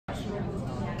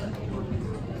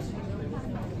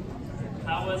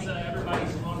How was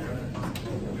everybody's home?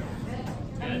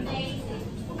 Good?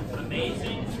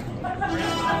 Amazing. Great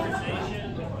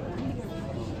conversation.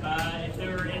 If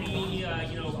there are any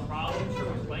problems or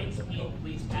complaints,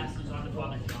 please pass those on to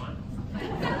Father John.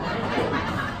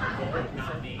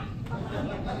 Not me.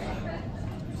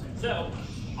 So,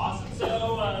 awesome.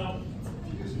 So,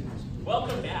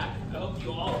 welcome back. I hope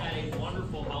you all had a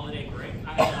wonderful holiday break.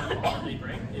 I had a wonderful holiday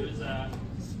break. It was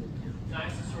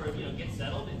nice to sort of get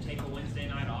settled and take a Wednesday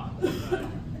night off.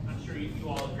 I'm sure you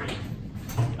all agree.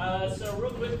 So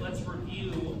real quick, let's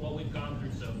review what we've gone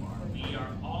through so far. We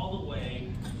are all the way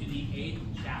to the 8th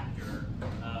chapter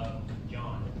of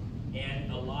John, and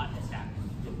a lot has happened.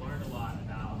 We've learned a lot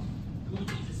about who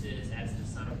Jesus is as the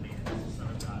Son of Man, as the Son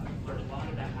of God. We've learned a lot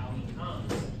about how he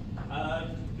comes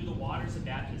through the waters of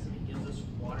baptism. He gives us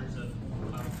waters of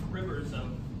rivers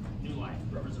of new life,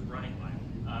 rivers of running life.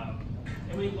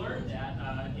 And we learned that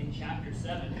in chapter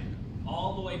 7,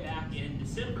 all the way back in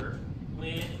December,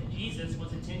 when Jesus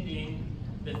was attending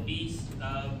the Feast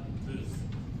of Booths.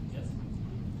 Yes?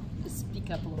 Just speak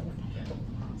up a little bit. Okay.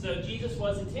 So Jesus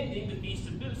was attending the Feast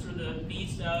of Booths, or the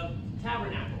Feast of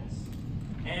Tabernacles.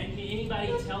 And can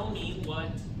anybody tell me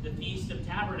what the Feast of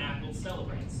Tabernacles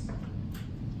celebrates?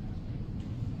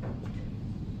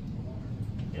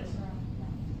 Yes?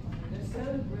 They're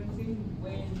celebrating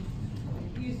when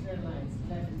the Israelites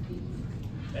left Egypt.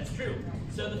 That's true.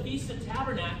 So the Feast of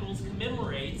Tabernacles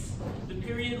commemorates the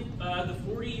period, the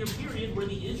 40-year period where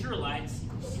the Israelites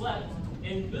slept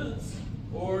in booths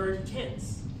or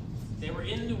tents. They were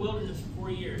in the wilderness for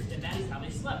 4 years, and that is how they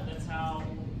slept. That's how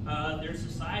their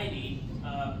society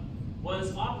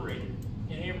was operated.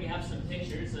 And here we have some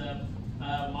pictures of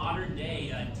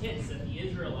modern-day tents that the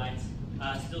Israelites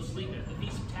still sleep in. The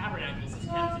Feast of Tabernacles is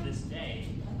kept to this day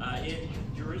in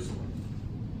Jerusalem.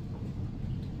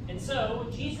 And so,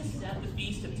 Jesus is at the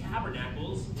Feast of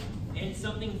Tabernacles, and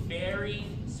something very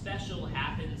special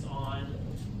happens on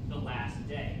the last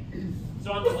day.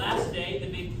 So on the last day, the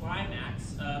big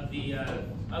climax of the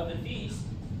feast,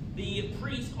 the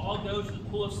priests all go to the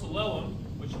pool of Siloam,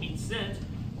 which means sent,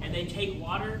 and they take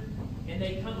water, and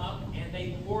they come up, and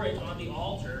they pour it on the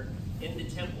altar in the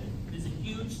temple. There's a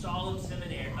huge solemn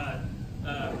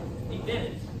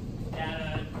event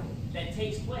that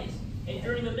takes place. And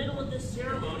during the middle of this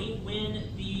ceremony, when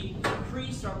the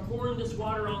priests are pouring this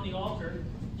water on the altar,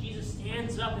 Jesus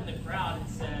stands up in the crowd and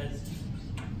says,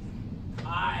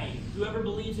 whoever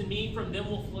believes in me, from them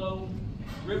will flow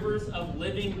rivers of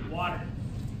living water.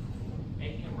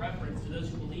 Making a reference to those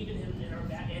who believe in him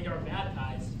and are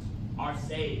baptized are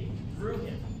saved through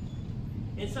him.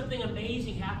 It's something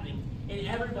amazing happening, and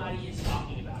everybody is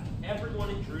talking about it. Everyone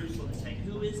in Jerusalem is saying,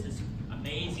 who is this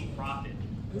amazing prophet?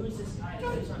 Who is this guy that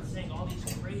goes on saying all these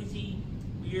crazy,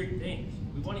 weird things?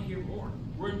 We want to hear more.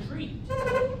 We're intrigued.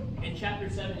 And chapter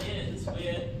 7 ends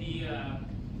with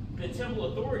the temple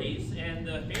authorities and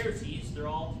the Pharisees. They're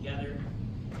all together,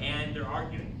 and they're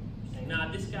arguing. Saying,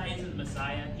 nah, this guy isn't the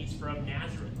Messiah. He's from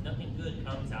Nazareth. Nothing good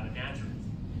comes out of Nazareth.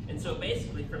 And so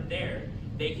basically from there,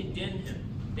 they condemn him.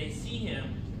 They see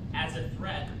him as a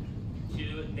threat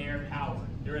to their power.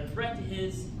 They're a threat to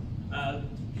his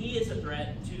he is a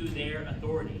threat to their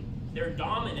authority, their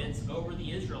dominance over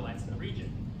the Israelites in the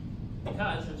region.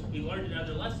 Because, as we learned in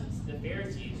other lessons, the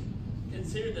Pharisees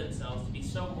considered themselves to be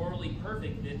so morally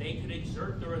perfect that they could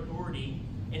exert their authority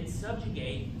and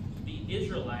subjugate the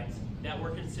Israelites that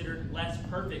were considered less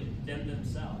perfect than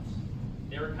themselves.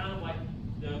 They were kind of like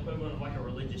the equivalent of like a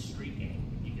religious street gang,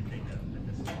 if you can think of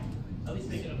it this way. At least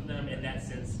think of them in that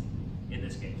sense in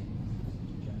this case.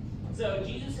 So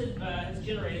Jesus has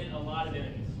generated a lot of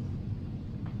enemies.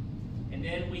 And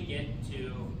then we get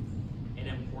to an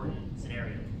important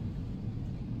scenario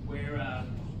where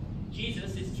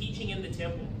Jesus is teaching in the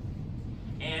temple,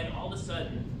 and all of a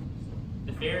sudden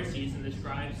the Pharisees and the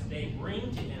scribes, they bring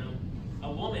to him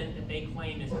a woman that they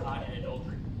claim is caught in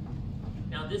adultery.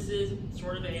 Now this is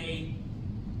sort of a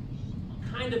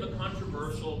kind of a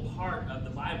controversial part of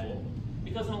the Bible,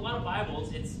 because in a lot of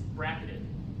Bibles it's bracketed.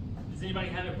 Does anybody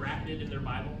have it bracketed in their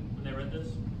Bible when they read this?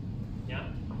 Yeah?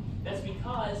 That's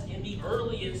because in the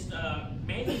earliest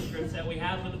manuscripts that we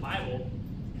have of the Bible,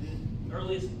 the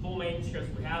earliest full manuscripts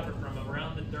we have are from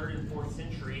around the 3rd and 4th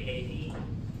century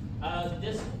AD.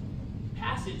 This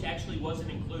passage actually wasn't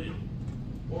included.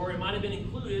 Or it might have been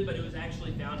included, but it was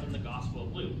actually found in the Gospel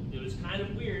of Luke. It was kind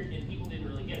of weird, and people didn't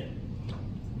really get it.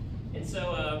 And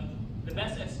so the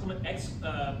best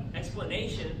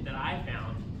explanation that I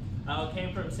found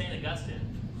came from St. Augustine,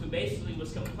 who basically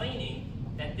was complaining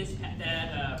that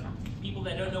people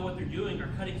that don't know what they're doing are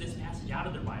cutting this passage out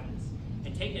of their Bibles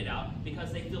and taking it out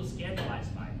because they feel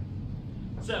scandalized by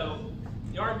it. So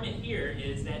The argument here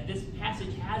is that this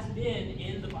passage has been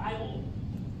in the Bible,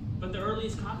 but the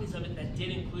earliest copies of it that did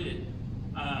include it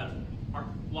are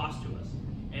lost to us.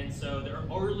 And so the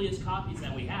earliest copies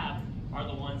that we have are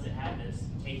the ones that had this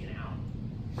taken out.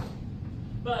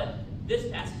 But this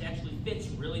passage actually fits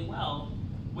really well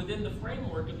within the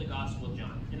framework of the Gospel of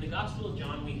John. In the Gospel of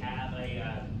John, we have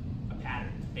a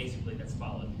pattern, basically, that's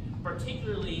followed,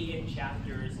 particularly in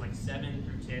chapters like 7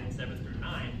 through 10, 7 through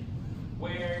 9,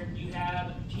 where you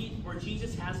have where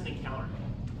Jesus has an encounter.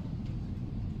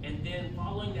 And then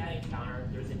following that encounter,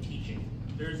 there's a teaching.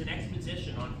 There's an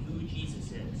exposition on who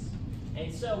Jesus is.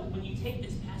 And so when you take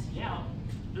this passage out,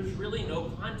 there's really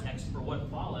no context for what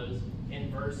follows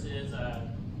in verses,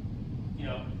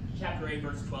 chapter 8,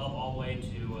 verse 12, all the way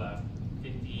to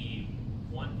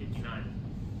 51, 59.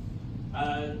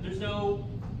 There's no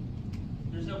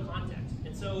context.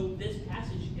 And so this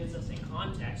passage gives us a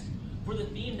context for the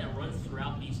theme that runs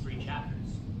throughout these 3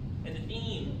 chapters. And the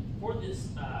theme for these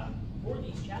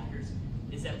chapters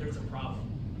is that there's a problem.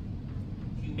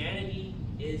 Humanity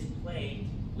is plagued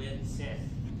with sin.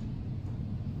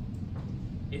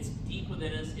 It's deep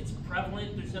within us. It's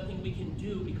prevalent. There's nothing we can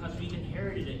do because we've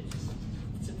inherited it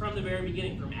from the very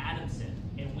beginning, from Adam's sin.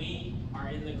 And we are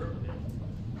in the grip of it.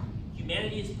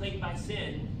 Humanity is plagued by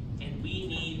sin, and we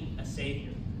need a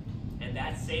Savior. And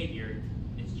that Savior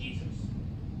is Jesus.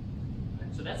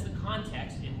 So that's the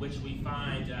context in which we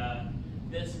find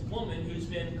this woman who's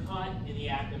been caught in the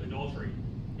act of adultery.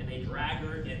 And they drag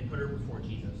her and put her before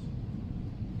Jesus.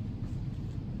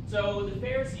 So the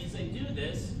Pharisees, they do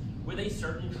this with a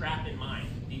certain trap in mind.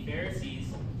 The Pharisees,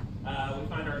 we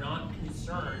find, are not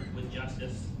concerned with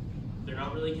justice. They're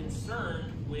not really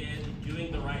concerned with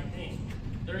doing the right thing.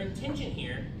 Their intention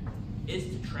here is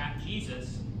to trap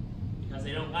Jesus because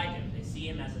they don't like him. They see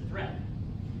him as a threat.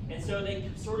 And so they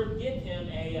sort of give him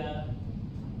a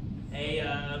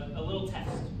little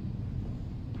test.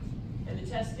 And the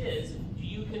test is, do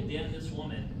you condemn this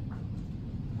woman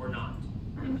or not?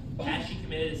 Has she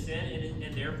committed a sin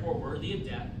and therefore worthy of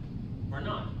death or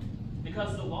not?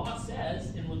 Because the law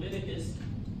says in Leviticus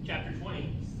chapter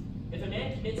 20, if a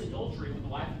man commits adultery with the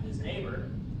wife of his neighbor,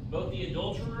 both the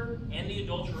adulterer and the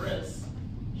adulteress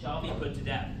shall be put to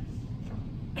death.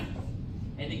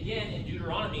 And again in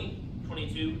Deuteronomy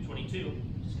 22:22,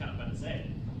 which is kind of fun to say,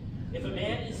 if a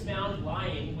man is found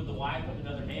lying with the wife of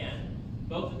another man,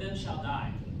 both of them shall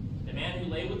die, the man who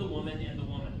lay with the woman and the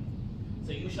woman.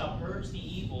 So you shall purge the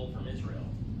evil from Israel.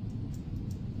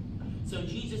 So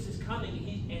Jesus is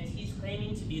coming, and he's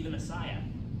claiming to be the Messiah,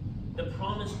 the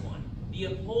promised one, the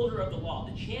upholder of the law,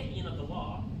 the champion of the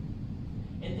law.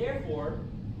 And therefore,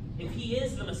 if he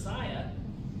is the Messiah,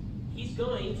 he's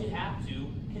going to have to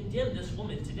condemn this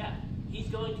woman to death. He's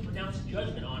going to pronounce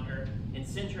judgment on her and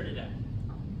send her to death.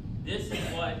 This is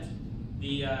what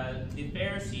the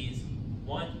Pharisees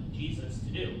want Jesus to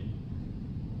do.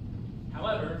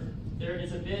 However, there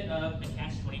is a bit of a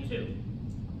catch-22.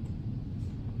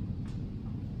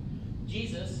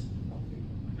 Jesus,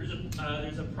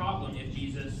 there's a problem if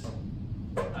Jesus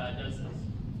does this.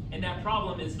 And that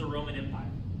problem is the Roman Empire.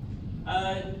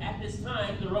 At this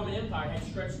time, the Roman Empire had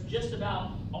stretched just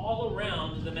about all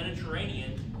around the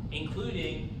Mediterranean,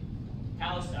 including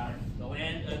Palestine, the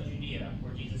land of Judea,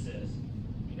 where Jesus is.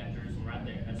 You got Jerusalem right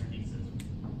there. That's where Jesus is.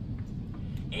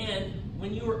 And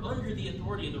when you were under the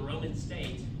authority of the Roman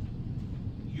state,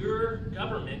 your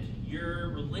government, your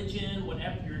religion,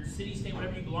 whatever, your city-state,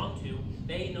 whatever you belong to,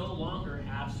 they no longer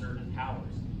have certain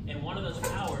powers. And one of those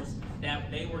powers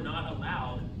that they were not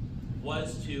allowed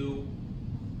was to,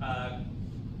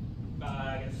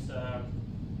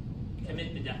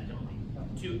 commit the death penalty.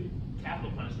 To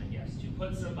capital punishment, yes, to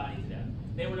put somebody to death.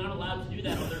 They were not allowed to do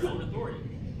that on their own authority.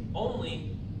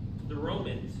 Only the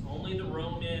Romans, only the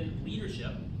Roman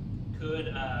leadership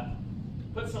could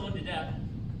put someone to death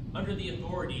under the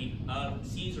authority of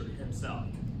Caesar himself.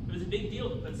 It was a big deal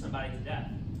to put somebody to death.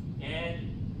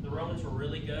 And the Romans were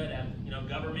really good at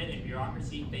government and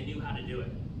bureaucracy. They knew how to do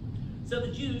it. So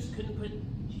the Jews couldn't put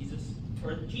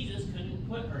Jesus couldn't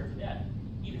put her to death,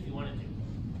 even if he wanted to.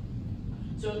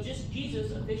 So just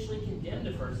Jesus officially condemned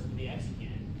a person to be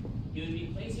executed. He would be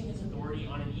placing his authority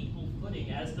on an equal footing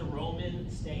as the Roman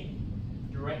state,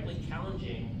 directly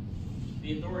challenging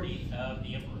the authority of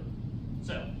the emperor.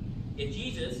 So, if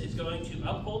Jesus is going to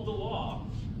uphold the law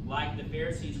like the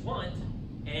Pharisees want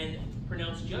and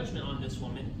pronounce judgment on this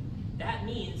woman, that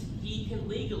means he can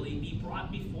legally be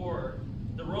brought before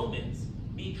the Romans,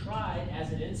 be tried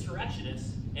as an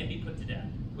insurrectionist, and be put to death,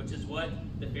 which is what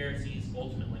the Pharisees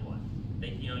ultimately want. They,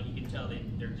 you can tell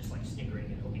they're just like sniggering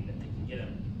and hoping that they can get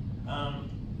him.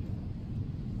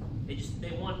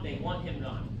 They want him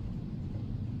gone.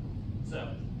 So,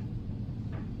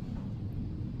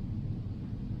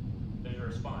 there's a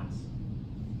response.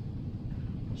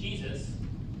 Jesus,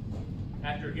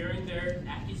 after hearing their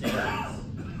accusations,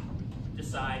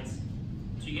 decides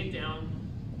to get down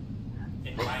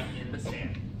and write in the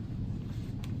sand.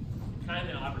 Kind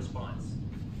of an odd response.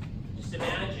 Just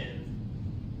imagine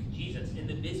Jesus in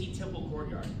the busy temple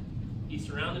courtyard. He's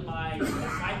surrounded by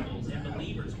disciples and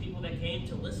believers, people that came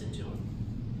to listen to him,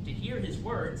 to hear his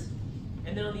words.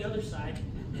 And then on the other side,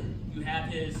 you have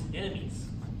his enemies,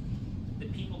 the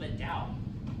people that doubt,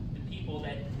 the people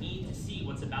that need to see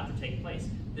what's about to take place.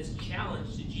 This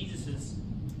challenge to Jesus'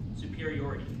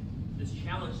 superiority, this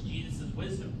challenge to Jesus'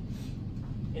 wisdom.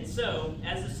 And so,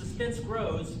 as the suspense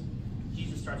grows,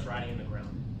 Jesus starts writing in the ground,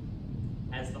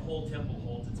 as the whole temple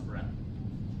holds its breath.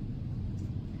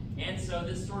 And so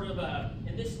this sort of,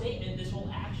 in this statement, this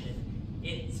whole action,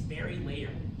 it's very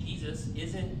layered. Jesus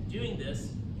isn't doing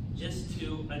this just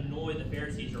to annoy the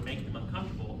Pharisees or make them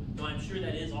uncomfortable, though I'm sure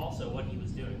that is also what he was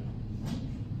doing.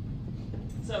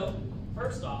 So,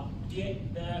 first off, the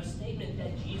statement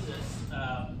that Jesus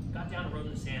got down and wrote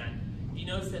in the sand, do you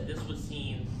notice that this was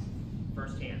seen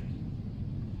firsthand?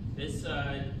 This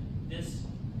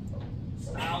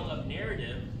style of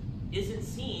narrative isn't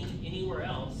seen anywhere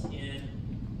else in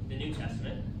the New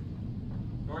Testament,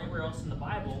 nor anywhere else in the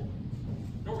Bible,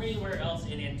 nor anywhere else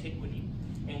in antiquity.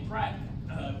 In fact,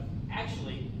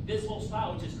 actually, this whole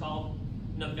style, which is called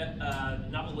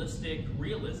novelistic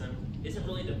realism, isn't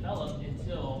really developed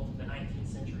until the 19th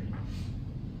century.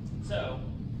 So,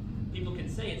 people can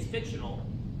say it's fictional,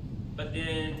 but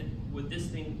then with this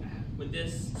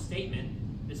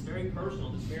statement, this very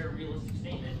personal, this very realistic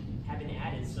statement, having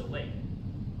added so late.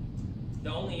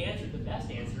 The only answer, the best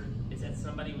answer, is that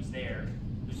somebody was there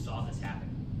who saw this happen,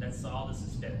 that saw the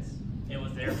suspense, and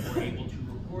was therefore able to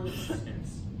record the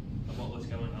suspense of what was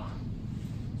going on.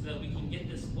 So that we can get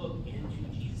this look into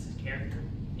Jesus' character,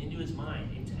 into his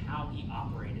mind, into how he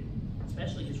operated,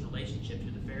 especially his relationship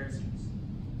to the Pharisees.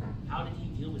 How did he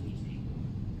deal with these people?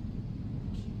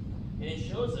 And it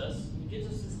shows us, it gives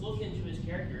us this look into his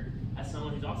character as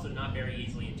someone who's also not very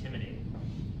easily intimidated.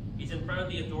 He's in front of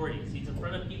the authorities. He's in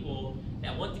front of people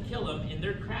that want to kill him, and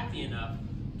they're crafty enough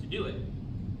to do it,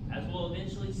 as we'll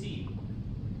eventually see.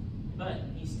 But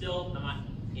he's still not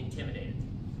intimidated.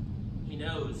 He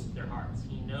knows their hearts.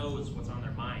 He knows what's on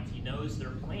their minds. He knows their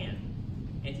plan,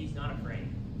 and he's not afraid.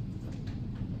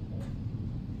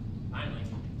 Finally,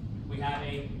 we have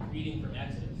a reading from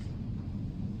Exodus.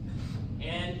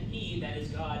 And he, that is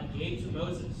God, gave to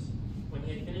Moses, when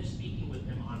he had finished speaking with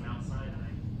him on Mount Sinai,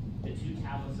 the 2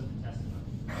 tablets of the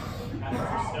testimony,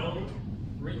 tablets of stone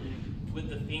written with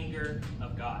the finger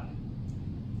of God.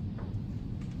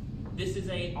 This is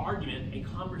an argument, a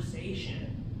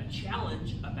conversation, a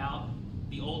challenge about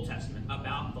the Old Testament,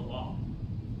 about the law,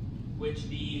 which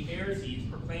the Pharisees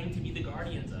proclaimed to be the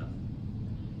guardians of.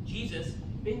 Jesus,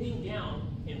 bending down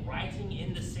and writing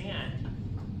in the sand,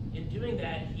 in doing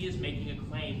that, he is making a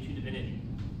claim to divinity.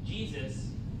 Jesus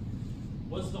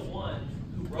was the one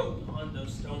who wrote on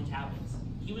those stone tablets.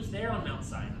 He was there on Mount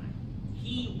Sinai.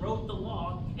 He wrote the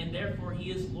law, and therefore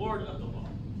he is Lord of the law.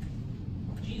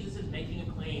 Jesus is making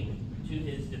a claim to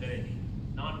his divinity,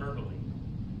 non-verbally.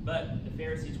 But the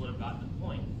Pharisees would have gotten the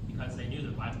point because they knew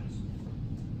the Bibles.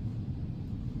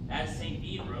 As St.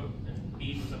 Bede wrote, and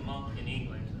Bede was a monk in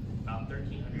England about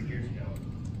 1,300 years ago,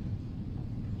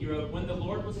 he wrote, when the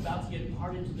Lord was about to give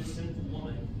pardon to the sinful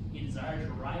woman, he desired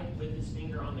to write with his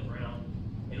finger on the ground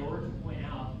in order to point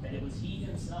out that it was he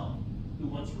himself who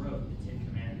once wrote the 10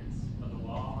 Commandments of the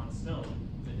law on stone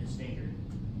with his finger.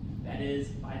 That is,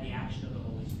 by the action of the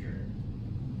Holy Spirit.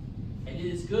 And it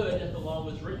is good that the law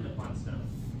was written upon stone,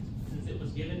 since it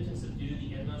was given to subdue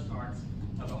the inmost hearts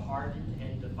of a hardened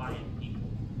and defiant people.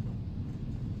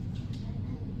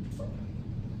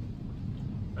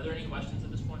 Are there any questions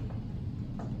at this point?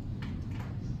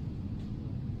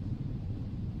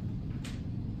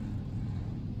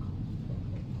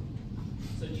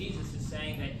 So Jesus is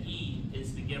saying that he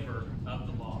is the giver of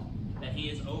the law, that he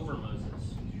is over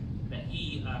Moses, that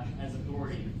he has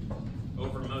authority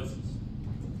over Moses.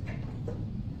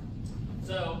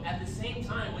 So at the same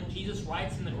time, when Jesus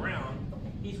writes in the ground,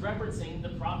 he's referencing the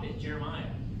prophet Jeremiah.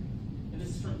 And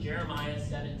this is from Jeremiah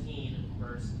 17,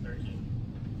 verse 13.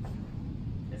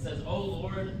 It says, O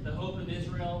Lord, the hope of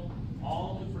Israel,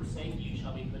 all who forsake you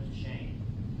shall be put to shame.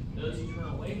 Those who turn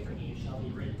away from you shall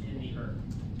be written in the earth.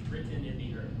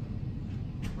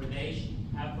 For they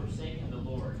have forsaken the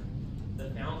Lord, the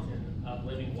fountain of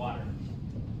living water.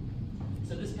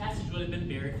 So this passage would have been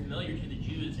very familiar to the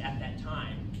Jews at that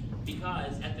time,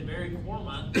 because at the very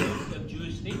forefront of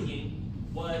Jewish thinking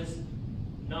was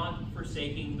not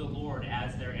forsaking the Lord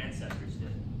as their ancestors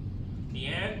did.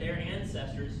 Their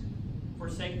ancestors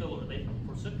forsake the Lord. They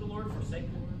forsook the Lord, forsake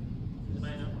the Lord. Does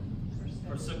anybody know?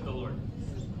 Forsook the Lord.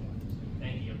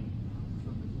 Thank you.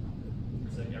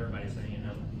 Forsook, everybody's saying it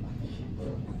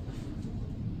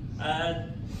now.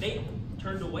 They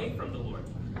turned away from the Lord.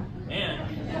 And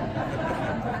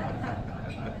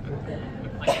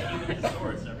like a human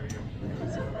thesaurus over here.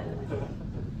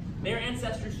 Their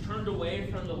ancestors turned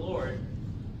away from the Lord,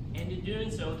 and in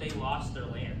doing so, they lost their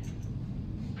land.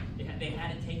 They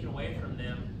had it taken away from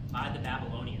them by the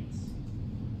Babylonians.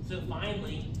 So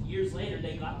finally, years later,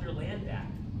 they got their land back.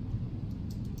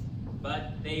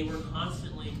 But they were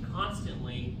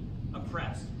constantly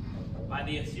oppressed by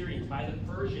the Assyrians, by the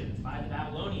Persians, by the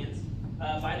Babylonians,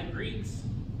 by the Greeks,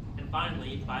 and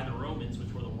finally by the Romans,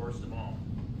 which were the worst of all.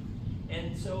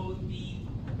 And so the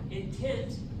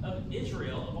intent of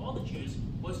Israel, of all the Jews,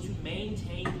 was to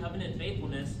maintain covenant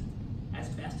faithfulness as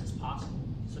best as possible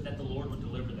so that the Lord would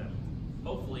deliver them,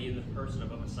 hopefully in the person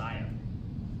of a Messiah.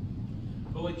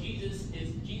 But what Jesus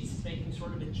is making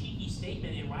sort of a cheeky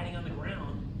statement in writing on the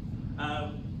ground,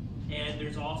 and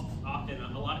there's also often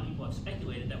a lot of people have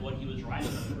speculated that what he was writing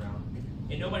on the ground,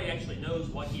 and nobody actually knows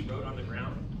what he wrote on the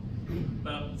ground,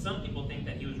 but some people think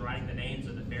that he was writing the names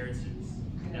of the Pharisees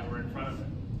that were in front of him.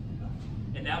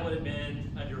 And that would have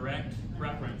been a direct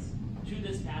reference to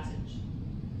this passage.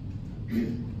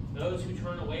 Those who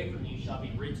turn away from you shall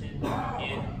be written in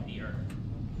the earth.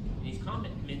 And he's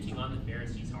commenting on the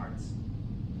Pharisees' hearts.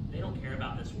 They don't care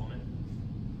about this woman.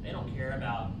 They don't care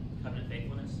about covenant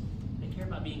faithfulness. They care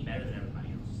about being better than everybody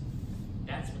else.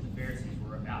 That's what the Pharisees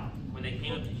were about when they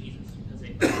came up to Jesus, because they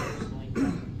personally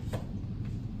felt it.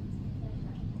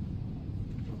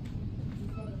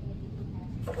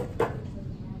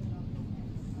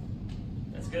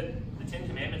 That's good. The Ten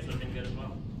Commandments would have been good as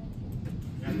well.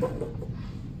 Yeah.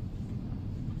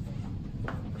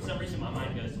 For some reason, my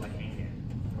mind goes to like Hangman.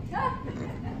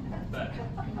 But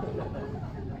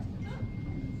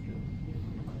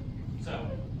so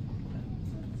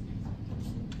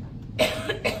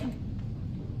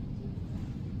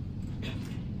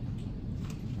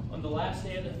on the last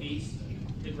day of the feast,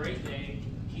 the great day,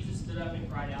 Jesus stood up and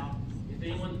cried out, "If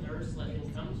anyone thirsts, let him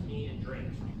come to me and drink.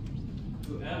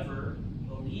 Whoever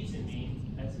believes in me,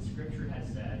 as the scripture has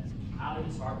said, out of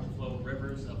his heart will flow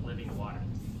rivers of living water."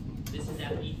 This is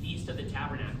at the Feast of the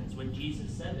Tabernacles when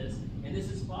Jesus said this, and this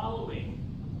is following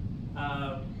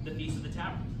the Feast of the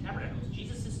Tabernacles.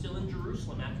 Jesus is still in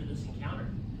Jerusalem after this encounter,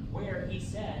 where he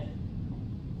said,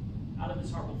 out of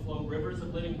his heart will flow rivers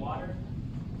of living water.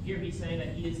 Here he's saying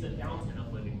that he is the fountain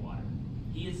of living water.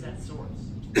 He is that source.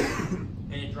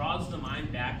 And it draws the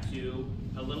mind back to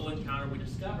a little encounter we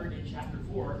discovered in chapter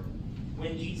 4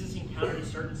 when Jesus encountered a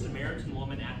certain Samaritan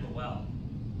woman at the well,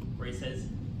 where he says,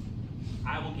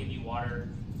 "I will give you water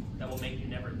that will make you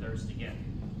never thirst again.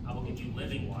 I will give you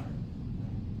living water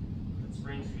that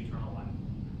springs to eternal life."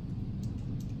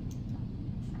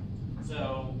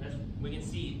 So, as we can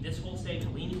see, this whole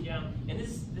statement leaning down, and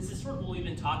this is sort of what we've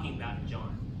been talking about in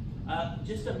John.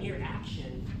 Just a mere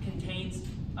action contains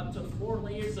up to 4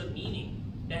 layers of meaning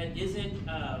that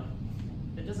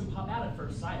doesn't pop out at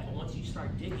first sight, but once you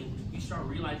start digging, you start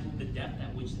realizing the depth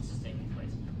at which this is taking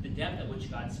place, the depth at which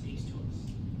God speaks to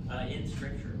us, in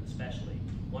Scripture especially.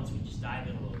 Once we just dive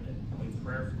in a little bit, and we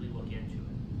prayerfully look into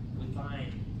it, we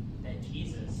find that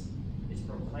Jesus is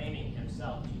proclaiming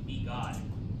himself to be God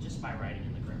just by writing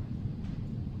in the ground.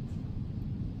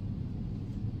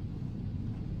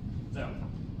 So,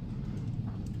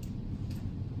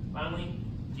 finally,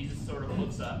 Jesus sort of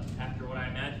looks up after what I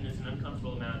imagine is an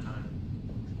uncomfortable amount of time.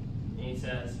 And he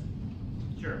says,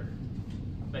 "Sure,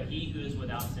 but he who is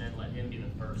without sin, let him be the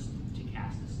first to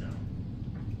cast a stone."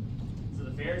 So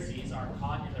the Pharisees are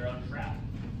caught in their own trap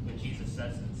when Jesus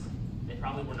says this. They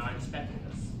probably were not expecting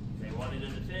this. They wanted a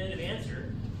definitive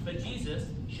answer, but Jesus,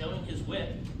 showing his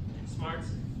wit and smarts,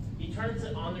 he turns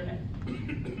it on their head.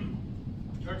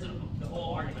 Turns the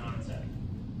whole argument on its head.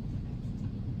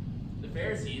 The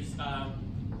Pharisees,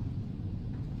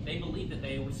 they believed that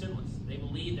they were sinless. They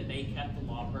believed that they kept the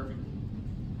law perfectly.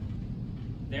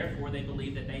 Therefore, they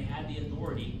believed that they had the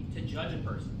authority to judge a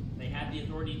person. They had the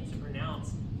authority to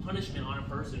pronounce punishment on a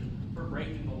person for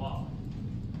breaking the law.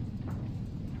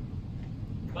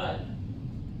 But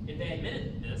if they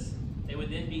admitted this, they would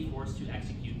then be forced to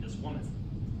execute this woman.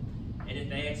 And if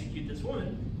they execute this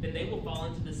woman, then they will fall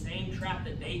into the same trap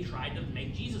that they tried to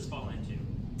make Jesus fall into.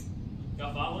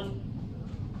 Y'all following?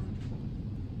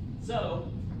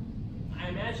 So, I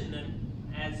imagine them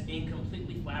as being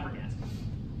completely flabbergasted,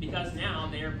 because now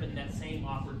they are put in that same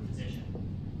awkward position.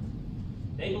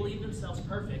 They believe themselves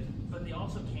perfect, but they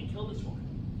also can't kill this woman.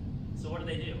 So what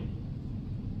do?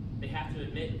 They have to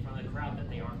admit in front of the crowd that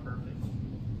they aren't perfect,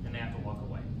 and they have to walk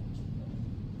away.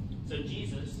 So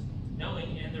Jesus,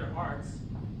 knowing in their hearts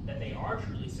that they are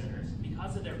truly sinners,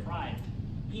 because of their pride,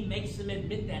 he makes them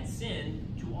admit that sin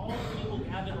to all the people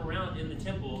gathered around in the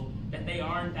temple, that they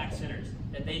are in fact sinners,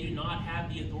 that they do not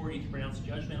have the authority to pronounce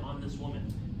judgment on this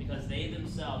woman, because they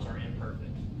themselves are imperfect.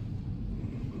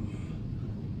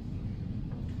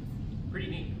 Pretty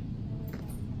neat.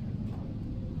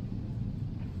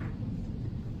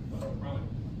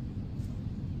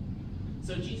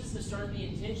 So Jesus discerned the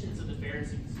intentions of the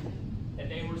Pharisees, that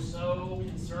they were so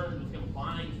concerned with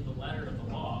complying to the letter of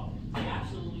the law, they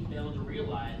absolutely failed to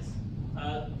realize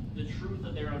the truth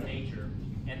of their own nature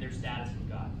and their status with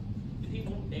God. The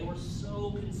people, they were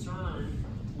so concerned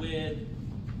with,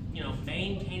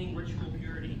 maintaining ritual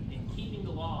purity and keeping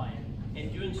the law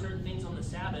and doing certain things on the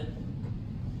Sabbath,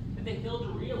 that they failed to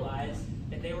realize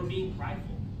that they were being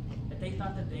prideful, that they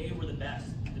thought that they were the best,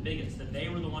 the biggest, that they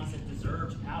were the ones that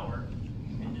deserved power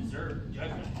and deserved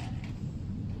judgment.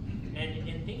 And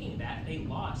in thinking that, they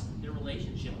lost their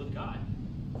relationship with God.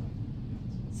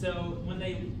 So when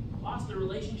they lost their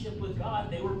relationship with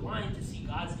God, they were blind to see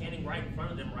God standing right in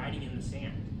front of them, writing in the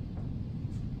sand.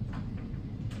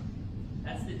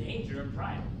 That's the danger of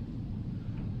pride.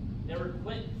 They were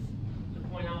quick to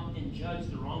point out and judge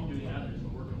the wrongdoing of others,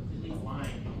 but were completely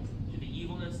blind to the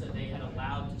evilness that they had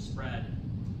allowed to spread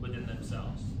within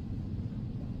themselves.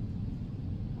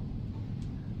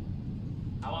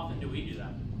 How often do we do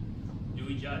that? Do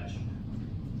we judge?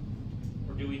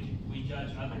 Or do we judge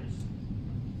others?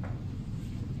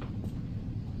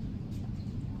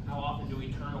 How often do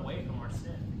we turn away from our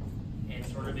sin and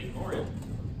sort of ignore it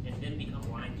and then become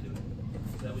blind to it,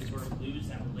 so that we sort of lose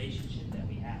that relationship that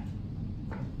we have?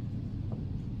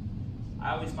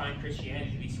 I always find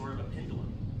Christianity to be sort of a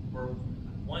pendulum, where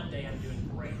one day I'm doing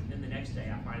great, and then the next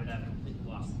day I find that I've completely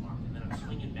lost the mark, and then I'm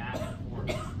swinging back and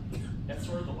forth. That's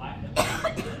sort of the life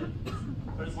that we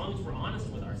live. But as long as we're honest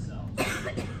with ourselves,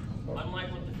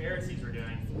 unlike what the Pharisees were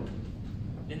doing,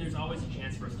 then there's always a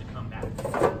chance for us to come back to the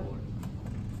Lord.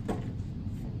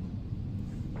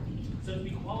 So to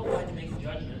be qualified to make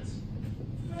judgments,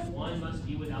 one must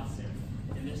be without sin.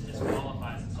 And this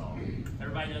disqualifies us all.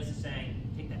 Everybody knows the saying,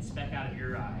 take that speck out of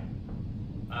your eye,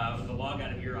 or the log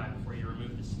out of your eye before you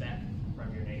remove the speck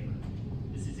from your neighbor.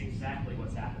 This is exactly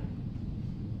what's happening.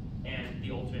 And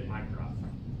the ultimate mic drop.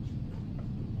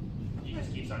 He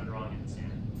just keeps on drawing in the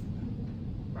sand.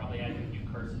 Probably adding a few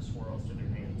cursive swirls to their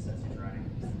names as he's writing.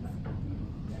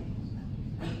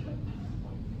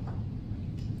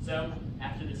 So,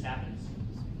 after this happens,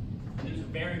 there's a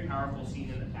very powerful scene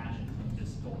in the Passion,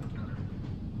 just full turn.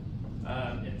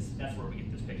 That's where we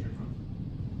get this picture from.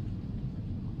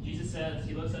 Jesus says,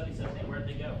 he looks up, he says, hey, where'd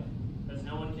they go? Does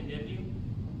no one condemn you?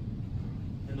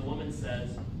 And the woman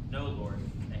says, no, Lord,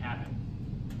 they haven't.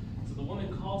 So the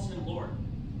woman calls him Lord.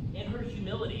 In her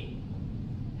humility,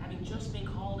 having just been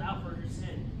called out for her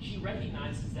sin, she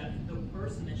recognizes that the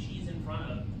person that she's in front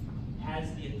of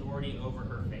has the authority over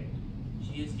her fate.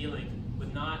 She is dealing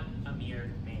with not a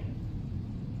mere man,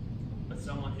 but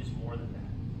someone who's more than that.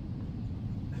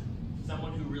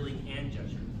 Someone who really can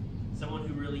judge her. Someone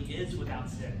who really is without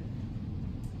sin.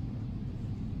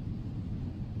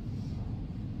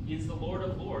 He is the Lord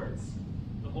of Lords,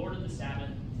 the Lord of the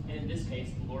Sabbath, and in this case,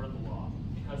 the Lord of the law,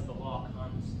 because the law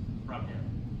comes from him.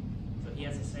 So he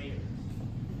has a say in it.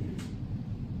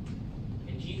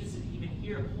 And Jesus is even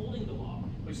here holding the law,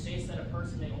 which states that a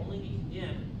person may only be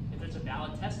condemned if there's a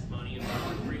valid testimony of two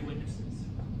or three witnesses.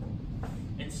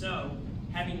 And so,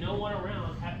 having no one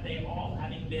around, they all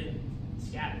having been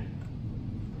scattered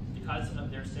because of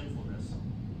their sinfulness,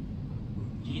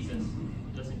 Jesus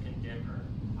doesn't condemn her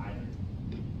either.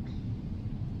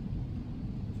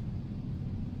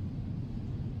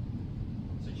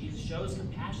 So Jesus shows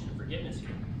compassion and forgiveness here.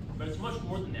 But it's much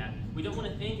more than that. We don't want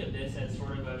to think of this as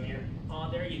sort of a mere, oh,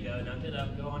 there you go, dump it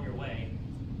up, go on your way.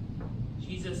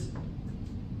 Jesus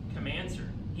commands her.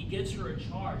 He gives her a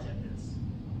charge at this,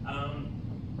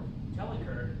 telling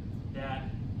her that,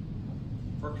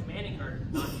 for commanding her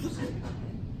not to sin.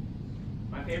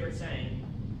 My favorite saying,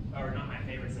 or not my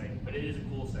favorite saying, but it is a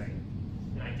cool saying,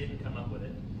 and I didn't come up with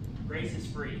it. Grace is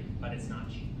free, but it's not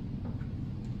cheap.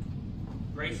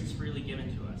 Grace is freely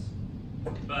given to us,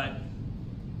 but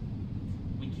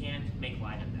we can't make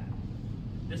light of that.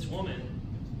 This woman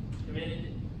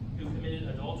who committed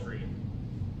adultery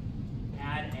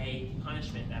had a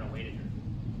punishment that awaited her.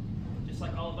 Just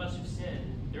like all of us who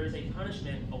sin, there is a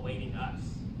punishment awaiting us.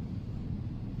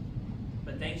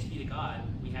 But thanks be to God,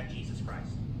 we have Jesus Christ.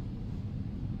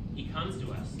 He comes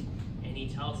to us and he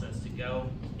tells us to go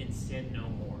and sin no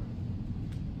more.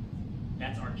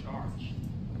 That's our charge.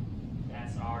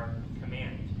 That's our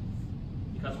command.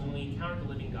 Because when we encounter the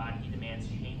living God, he demands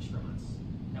change from us.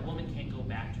 That woman can't go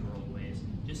back to her old ways,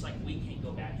 just like we can't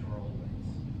go back to our old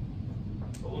ways.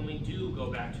 But when we do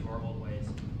go back to our old ways,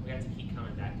 we have to keep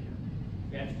coming back to him.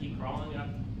 We have to keep crawling up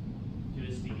to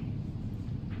his feet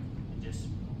and just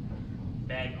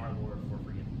beg our Lord for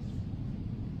forgiveness.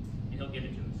 And he'll give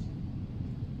it to us.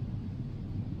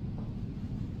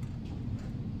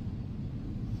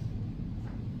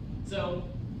 So,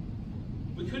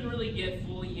 we couldn't really get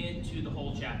fully into the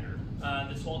whole chapter.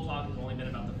 This whole talk has only been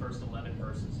about the first 11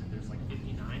 verses, and there's like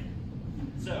 59.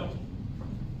 So,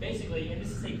 basically, and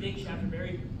this is a big chapter,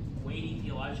 very weighty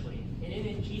theologically, and in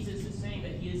it, Jesus is saying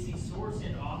that he is the source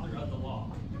and author of the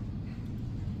law.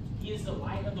 He is the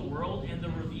light of the world and the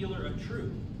revealer of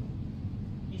truth.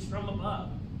 He's from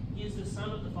above. He is the Son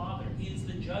of the Father. He is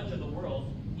the judge of the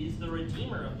world. He is the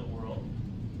Redeemer of the world.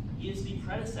 He is the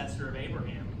predecessor of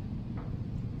Abraham.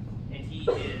 And he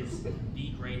is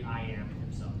the great I am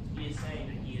himself. He is saying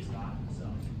that he is God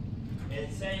himself.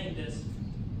 And saying this,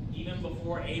 even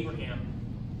before Abraham,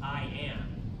 I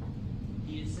am.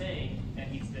 He is saying that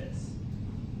he's this.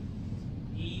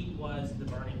 He was the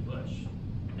burning bush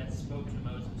that spoke to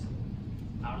Moses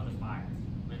out of the fire.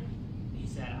 When he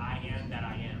said, I am that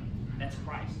I am. That's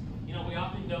Christ. You know, we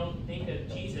often don't think of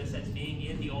Jesus as being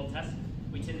in the Old Testament.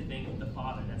 We tend to think of the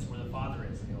Father. That's where the Father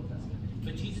is in the Old Testament.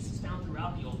 But Jesus is found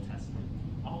throughout the Old Testament,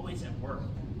 always at work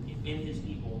in his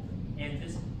people. And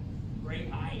this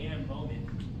great I am moment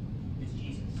is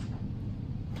Jesus.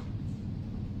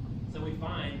 So we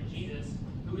find Jesus,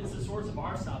 who is the source of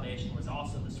our salvation, was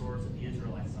also the source of the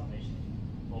Israelites' salvation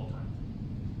the whole time.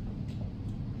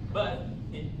 But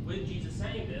with Jesus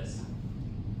saying this,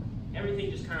 everything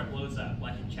just kind of blows up,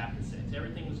 like in chapter 6.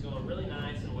 Everything was going really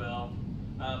nice and well.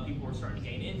 People were starting to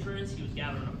gain interest. He was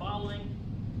gathering a following.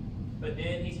 But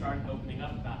then he started opening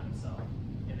up about himself,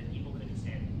 and the people couldn't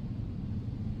stand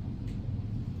it.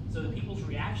 So the people's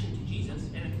reaction to Jesus,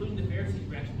 and including the Pharisees'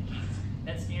 reaction to Jesus,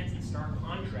 that stands in stark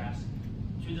contrast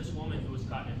to this woman who was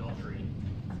caught in adultery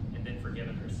and then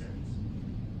forgiven her sins.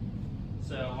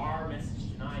 So our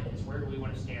message tonight is, where do we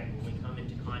want to stand when we come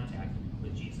into contact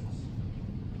with Jesus?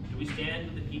 Do we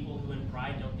stand with the people who in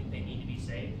pride don't think they need to be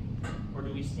saved? Or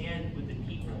do we stand with the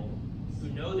people who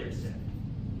know their sin,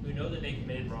 who know that they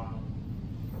committed wrong,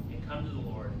 and come to the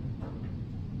Lord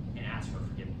and ask for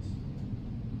forgiveness?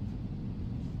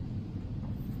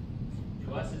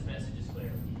 To us, his message is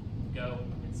clear. Go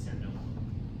and sin no more.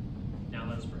 Now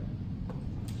let us pray.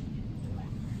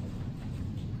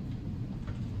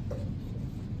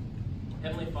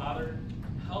 Heavenly Father,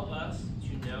 help us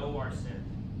to know our sin.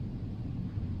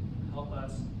 Help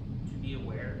us to be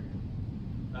aware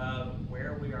of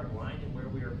where we are blind and where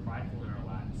we are prideful in our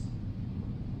lives.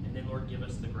 And then, Lord, give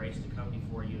us the grace to come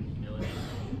before you in humility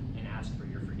and ask for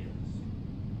your forgiveness.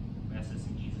 We ask this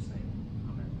in Jesus' name.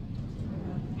 Amen.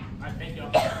 All right, thank you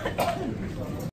all.